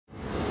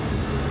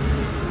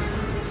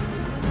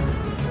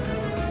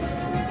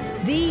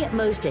The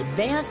most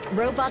advanced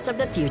robots of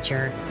the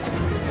future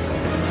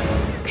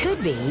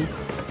could be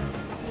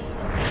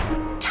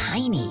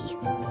tiny.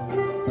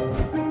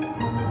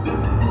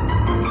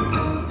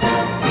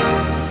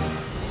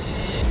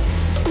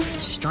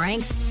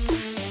 Strength,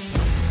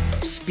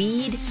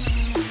 speed,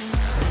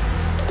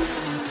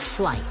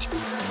 flight.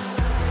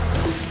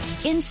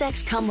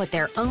 Insects come with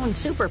their own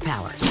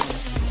superpowers.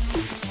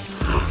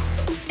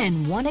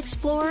 And one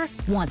explorer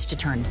wants to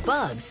turn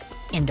bugs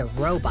into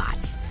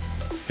robots.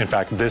 In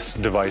fact, this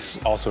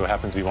device also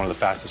happens to be one of the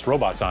fastest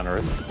robots on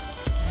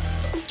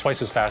Earth.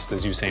 Twice as fast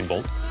as Usain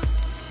Bolt.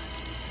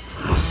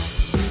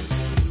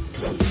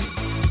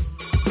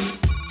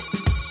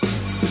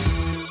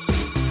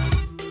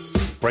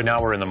 Right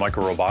now we're in the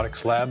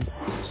Microrobotics lab,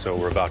 so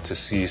we're about to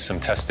see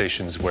some test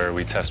stations where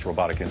we test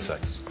robotic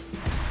insects.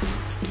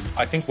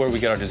 I think where we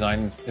get our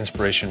design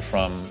inspiration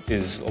from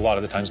is a lot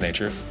of the times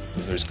nature.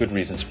 There's good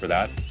reasons for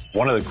that.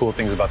 One of the cool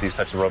things about these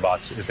types of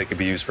robots is they could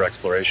be used for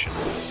exploration.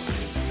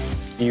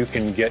 You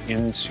can get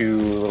into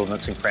little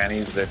nooks and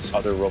crannies that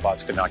other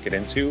robots could not get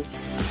into.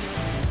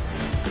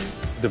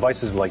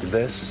 Devices like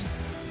this,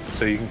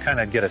 so you can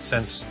kind of get a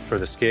sense for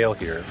the scale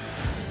here.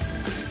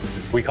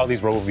 We call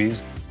these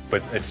robo-bees,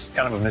 but it's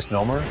kind of a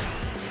misnomer.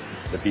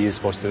 The bee is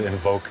supposed to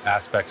invoke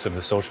aspects of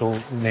the social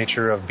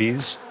nature of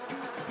bees.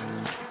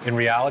 In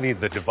reality,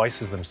 the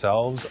devices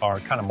themselves are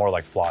kind of more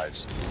like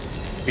flies.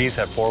 Bees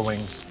have 4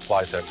 wings,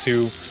 flies have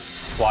 2.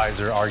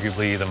 Flies are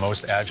arguably the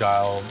most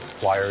agile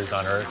flyers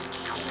on Earth.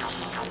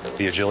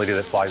 The agility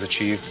that flies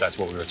achieve, that's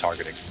what we were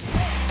targeting.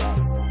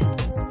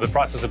 The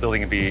process of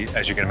building a bee,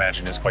 as you can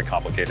imagine, is quite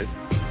complicated.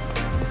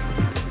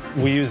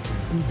 We use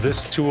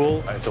this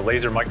tool. It's a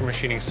laser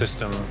micromachining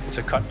system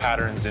to cut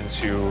patterns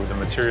into the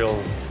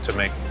materials to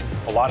make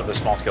a lot of the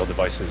small-scale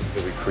devices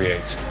that we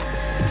create.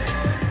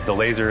 The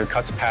laser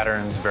cuts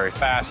patterns very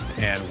fast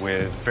and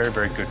with very,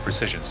 very good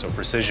precision. So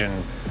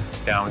precision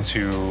down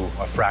to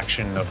a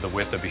fraction of the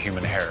width of a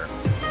human hair.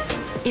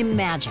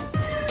 Imagine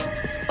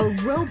a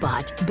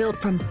robot built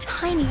from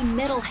tiny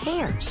metal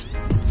hairs.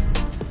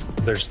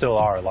 There still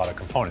are a lot of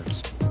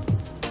components.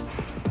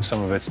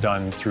 Some of it's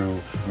done through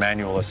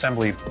manual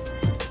assembly.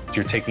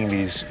 You're taking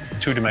these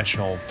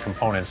 2-dimensional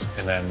components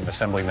and then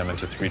assembling them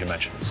into 3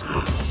 dimensions.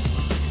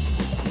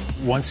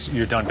 Once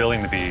you're done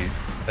building the bee,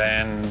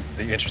 then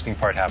the interesting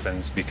part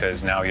happens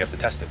because now you have to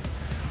test it.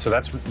 So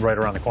that's right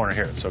around the corner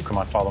here. So come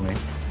on, follow me.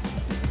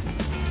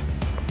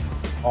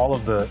 All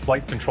of the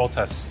flight control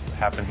tests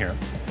happen here.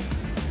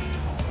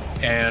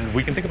 And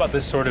we can think about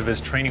this sort of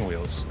as training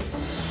wheels.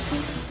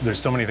 There's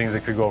so many things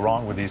that could go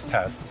wrong with these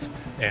tests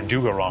and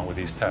do go wrong with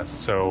these tests.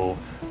 So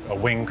a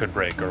wing could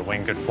break or a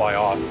wing could fly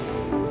off.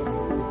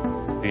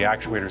 The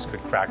actuators could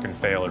crack and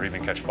fail or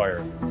even catch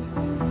fire.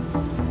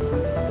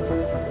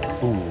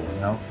 Ooh,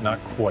 no, not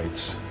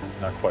quite.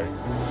 Not quite.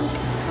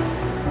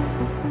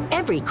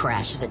 Every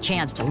crash is a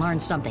chance to learn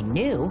something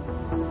new.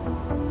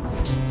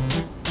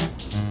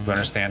 To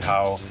understand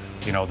how,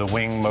 the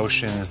wing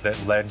motions that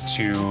led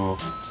to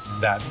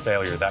that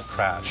failure, that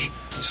crash.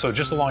 So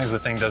just as long as the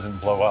thing doesn't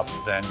blow up,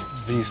 then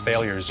these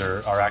failures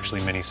are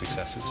actually mini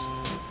successes.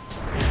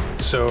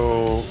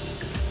 So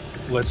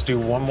let's do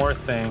one more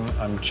thing.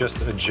 I'm just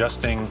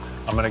adjusting.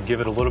 I'm going to give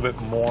it a little bit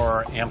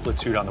more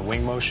amplitude on the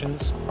wing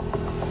motions.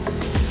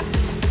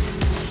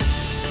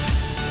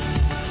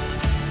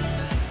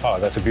 Oh,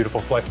 that's a beautiful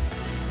flight.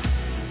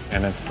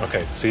 And then,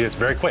 okay, see, it's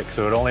very quick,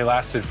 so it only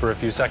lasted for a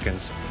few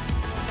seconds.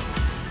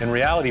 In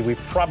reality, we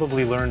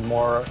probably learned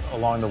more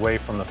along the way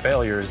from the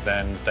failures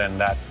than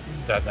that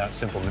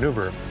simple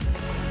maneuver.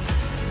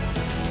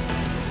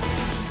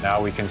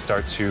 Now we can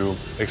start to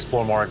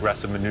explore more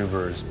aggressive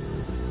maneuvers.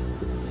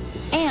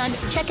 And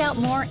check out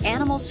more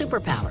animal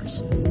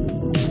superpowers.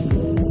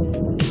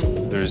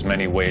 There's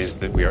many ways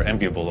that we are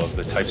enviable of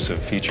the types of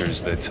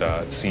features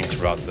that seen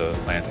throughout the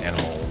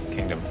plant-animal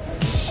kingdom.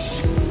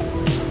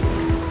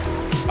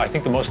 I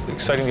think the most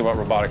exciting thing about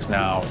robotics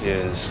now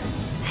is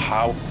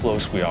how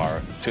close we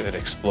are to it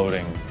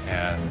exploding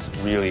and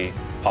really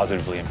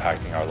positively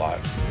impacting our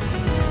lives.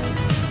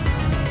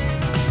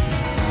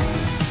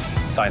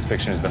 Science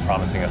fiction has been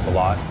promising us a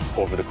lot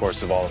over the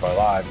course of all of our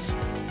lives.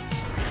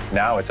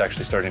 Now it's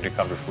actually starting to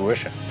come to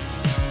fruition.